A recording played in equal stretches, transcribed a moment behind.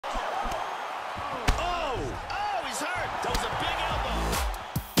That was a big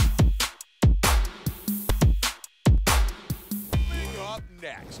elbow. Up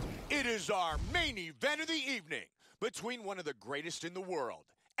next, it is our main event of the evening between one of the greatest in the world,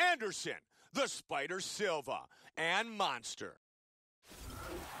 Anderson, the Spider Silva, and Monster.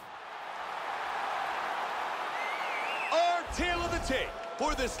 Our tale of the tape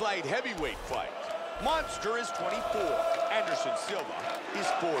for this light heavyweight fight. Monster is 24. Anderson Silva is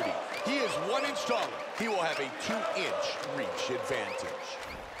 40. He is 1 inch taller. He will have a 2-inch reach advantage.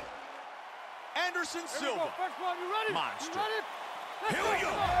 Anderson Silva. Monster. Here we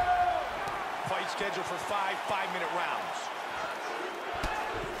go. Fight scheduled for 5 5-minute rounds.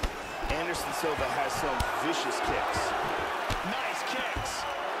 Anderson Silva has some vicious kicks. Nice kicks.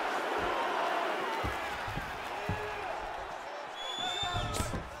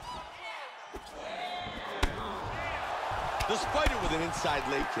 The Spider with an inside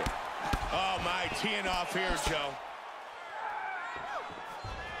leg kick. Oh my, teeing off here, Joe.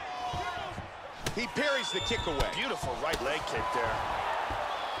 He parries the kick away. Beautiful right leg kick there.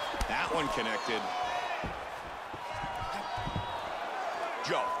 That one connected.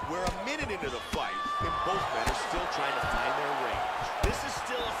 Joe, we're a minute into the fight, and both men are still trying to find their range. This is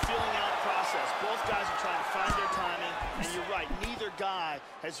still a filling out process. Both guys are trying to find their timing, and you're right, neither guy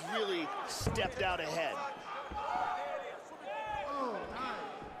has really stepped out ahead.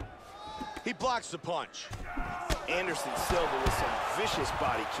 He blocks the punch. Anderson Silva with some vicious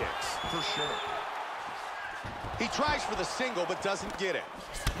body kicks. For sure. He tries for the single, but doesn't get it.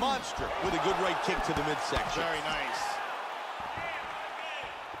 Monster with a good right kick to the midsection. Very nice.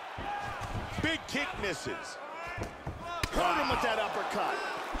 Big kick misses. Hurt him with that uppercut.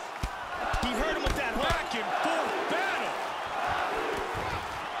 He hurt him with that hook. Back and forth battle.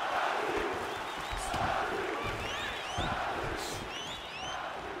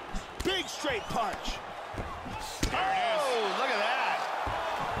 Big straight punch. There it is. Oh, look at that.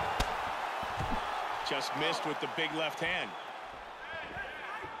 Just missed with the big left hand.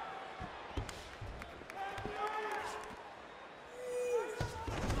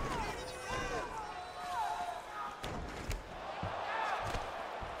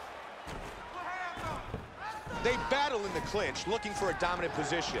 They battle in the clinch, looking for a dominant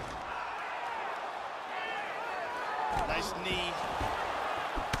position. Nice knee.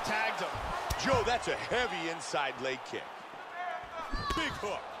 Tagged him. Joe, that's a heavy inside leg kick. Big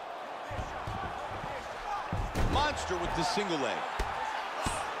hook. Monster with the single leg.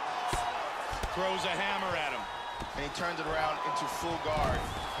 Throws a hammer at him. And he turns it around into full guard.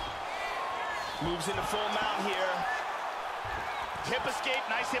 Moves into full mount here. Hip escape,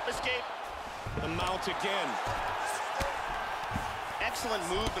 nice hip escape. The mount again. Excellent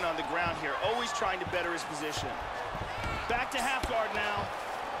movement on the ground here, always trying to better his position. Back to half guard now.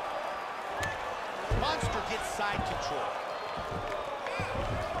 Monster gets side control.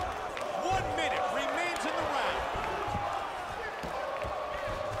 1 minute remains in the round.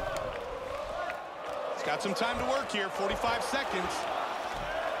 He's got some time to work here, 45 seconds.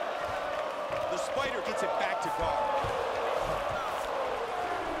 The Spider gets it back to guard.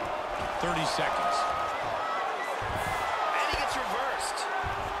 30 seconds. And he gets reversed.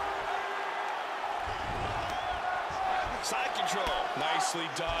 Side control. Nicely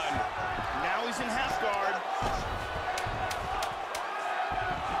done. Now he's in half guard.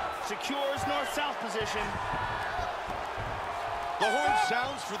 Secures north-south position. The horn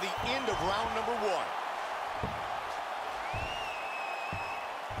sounds for the end of round number 1.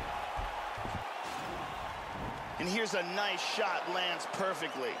 And here's a nice shot, lands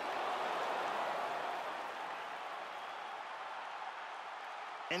perfectly.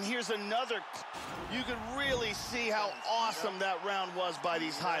 And here's another. You could really see how awesome that round was by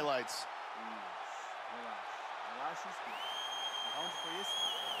these highlights.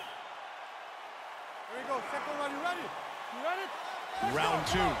 Here we go, second one, you ready? You ready? Round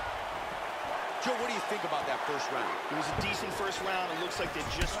 2. Joe, what do you think about that first round? It was a decent first round. It looks like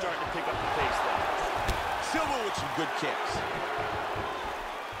they're just starting to pick up the pace there. Silva with some good kicks.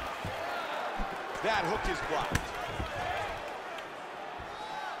 That hook is blocked.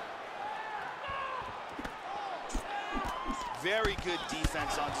 Very good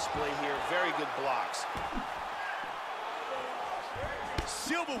defense on display here. Very good blocks.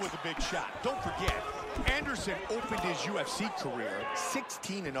 Silva with a big shot. Don't forget, Anderson opened his UFC career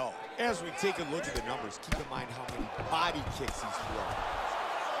 16-0. As we take a look at the numbers, keep in mind how many body kicks he's thrown.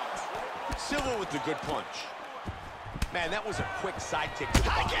 Silva with the good punch. Man, that was a quick side kick.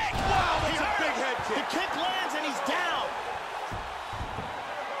 High kick! Wow, that's a big head kick. The kick lands and he's down.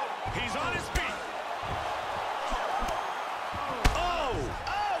 He's on his feet. Oh,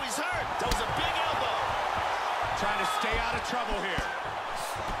 he's hurt. That was a big elbow. Trying to stay out of trouble here.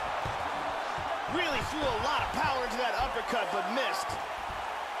 Really threw a lot of power into that uppercut, but missed.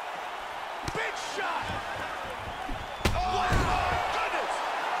 Big shot! Oh, my goodness!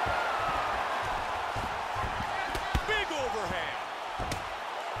 Big overhand.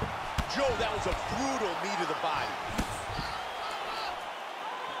 Joe, that was a brutal knee to the body.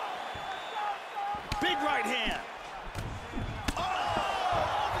 Big right hand.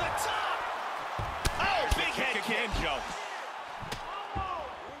 Oh, over the top. Oh, big head kick. Again, Joe.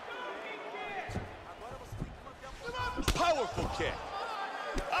 Powerful kick.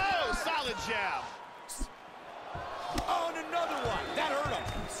 Oh, solid jab. Oh, and another one. That hurt him.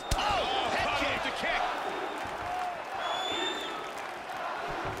 Oh, head Caught him kick. with the kick.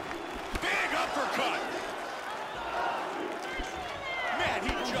 Big uppercut. Man,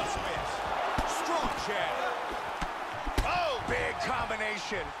 he just missed. Strong jab. Oh, Big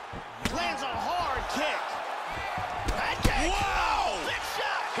combination. lands a hard kick. Head kick. Wow! Big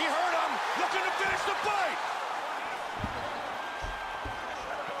shot. He hurt him. Looking to finish the fight.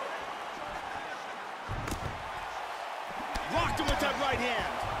 Rocked him with that right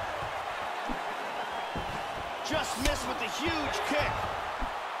hand. Just missed with the huge kick.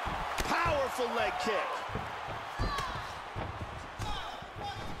 Powerful leg kick.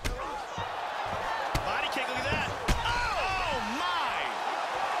 Body kick, look at that. Oh, my!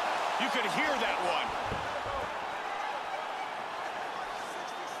 You could hear that one.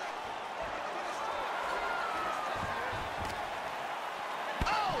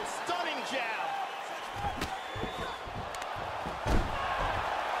 Oh, stunning jab.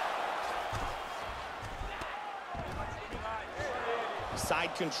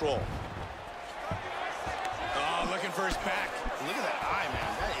 Side control. Oh, looking for his back. Look at that eye,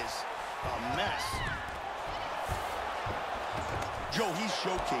 man. That is a mess. Joe, he's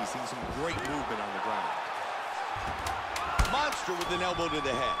showcasing some great movement on the ground. Monster with an elbow to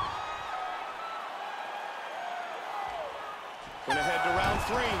the head. Gonna head to round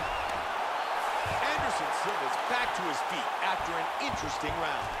 3. Silva's back to his feet after an interesting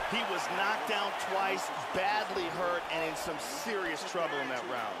round. He was knocked down twice, badly hurt, and in some serious trouble in that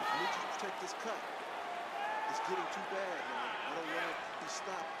round. I need you to take this cut. It's getting too bad, man. I don't want it to be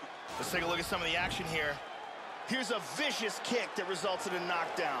stopped. Let's take a look at some of the action here. Here's a vicious kick that results in a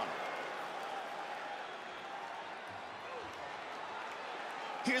knockdown.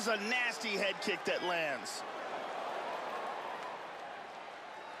 Here's a nasty head kick that lands.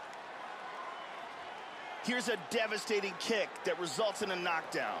 Here's a devastating kick that results in a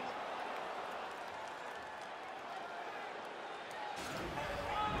knockdown.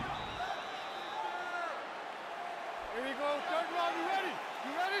 Here we go, third round, you ready?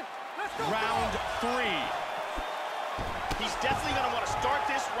 You ready? Let's go! Round 3. He's definitely going to want to start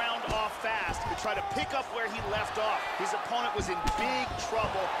this round off fast and try to pick up where he left off. His opponent was in big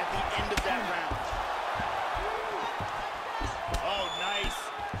trouble at the end of that round. Oh, nice.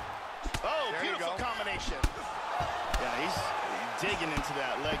 Oh, There you beautiful go. combination. Yeah, he's digging into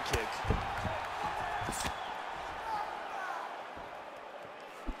that leg kick.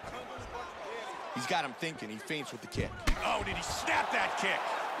 He's got him thinking. He feints with the kick. Oh, did he snap that kick?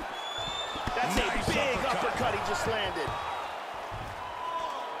 That's Nice a big uppercut. uppercut he just landed.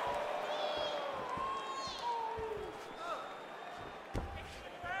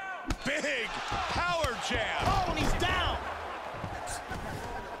 Big power jab. Oh, and he's down.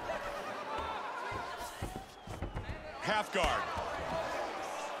 Half guard.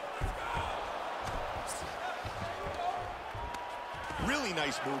 Really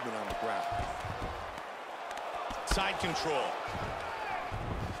nice movement on the ground. Side control.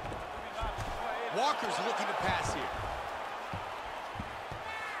 Walker's looking to pass here.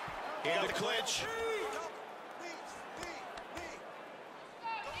 He got the clinch.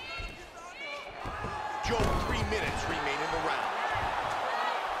 Joe, 3 minutes remain in the round.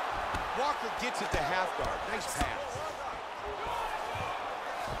 Walker gets it to half guard. Nice pass.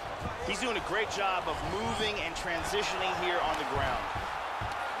 He's doing a great job of moving and transitioning here on the ground.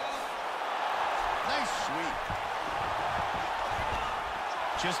 Nice sweep.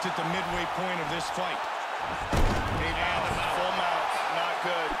 Just at the midway point of this fight. And full mount, not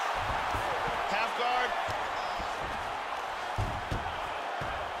good. Half guard.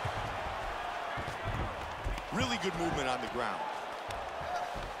 Really good movement on the ground.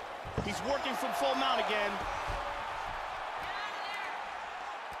 He's working from full mount again.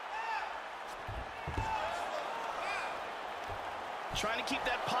 Trying to keep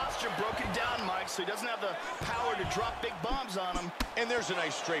that posture broken down, Mike, so he doesn't have the power to drop big bombs on him. And there's a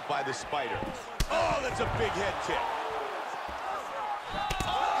nice straight by the Spider. Oh, that's a big head kick.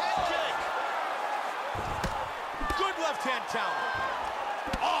 Head kick. Good left-hand counter.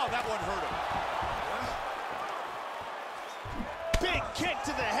 Oh, that one hurt him. Big kick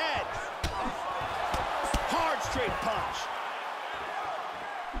to the head. Hard straight punch.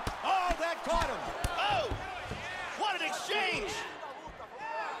 Oh, that caught him. Oh, what an exchange.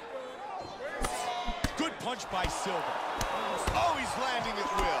 Good punch by Silva. Oh, he's landing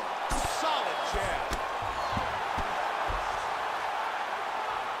at will. Solid jab.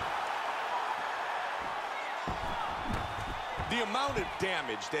 The amount of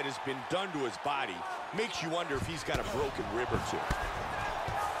damage that has been done to his body makes you wonder if he's got a broken rib or two.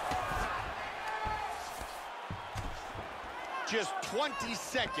 Just 20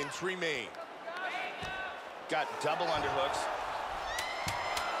 seconds remain. Got double underhooks.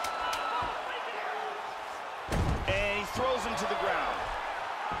 And he throws him to the ground.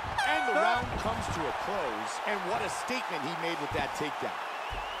 And the round comes to a close. And what a statement he made with that takedown.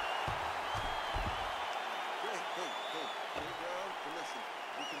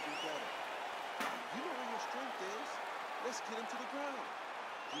 Get him to the ground.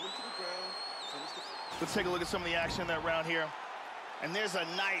 Get him to the ground. Finish the... Let's take a look at some of the action in that round here. And there's a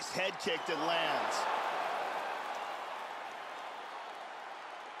nice head kick that lands.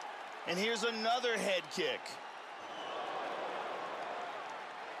 And here's another head kick.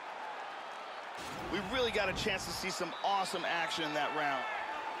 We really got a chance to see some awesome action in that round.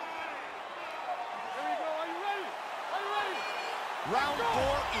 Here we go. Are you ready? Are you ready? Round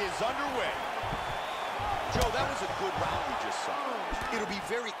 4 is underway. Joe, that was a good round we just saw. It'll be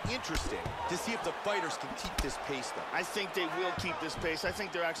very interesting to see if the fighters can keep this pace, though. I think they will keep this pace. I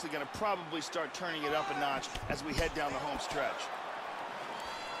think they're actually going to probably start turning it up a notch as we head down the home stretch.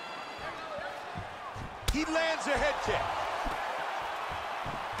 He lands a head kick.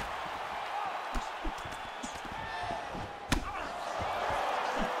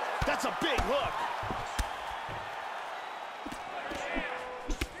 That's a big hook.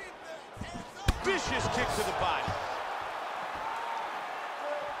 Vicious kick to the body.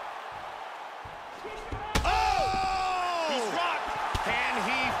 Oh! He's rocked. Can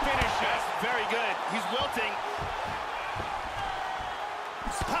he finish it? Very good. He's wilting.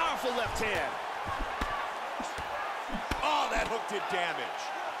 Powerful left hand. Oh, that hook did damage.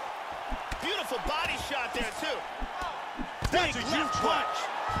 Beautiful body shot there, too. That's a huge punch.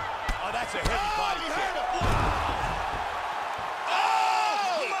 Oh, that's a heavy body kick.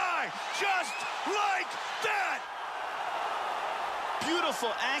 Oh, my! Just like that!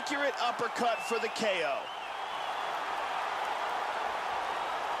 Beautiful, accurate uppercut for the KO.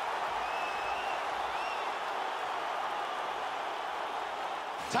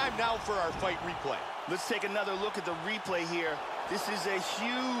 Time now for our fight replay. Let's take another look at the replay here. This is a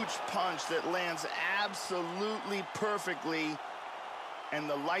huge punch that lands absolutely perfectly, and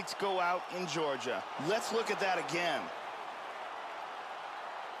the lights go out in Georgia. Let's look at that again.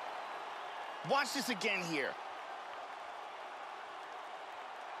 Watch this again here.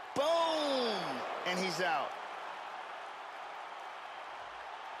 Boom! And he's out.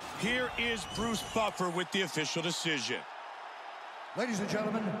 Here is Bruce Buffer with the official decision. Ladies and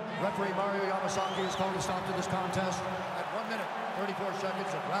gentlemen, referee Mario Yamasaki has called a stop to this contest at 1 minute, 34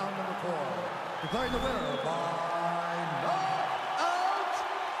 seconds of round number 4. Declaring the winner by knockout,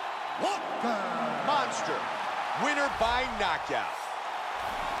 Walker. Monster. Winner by knockout.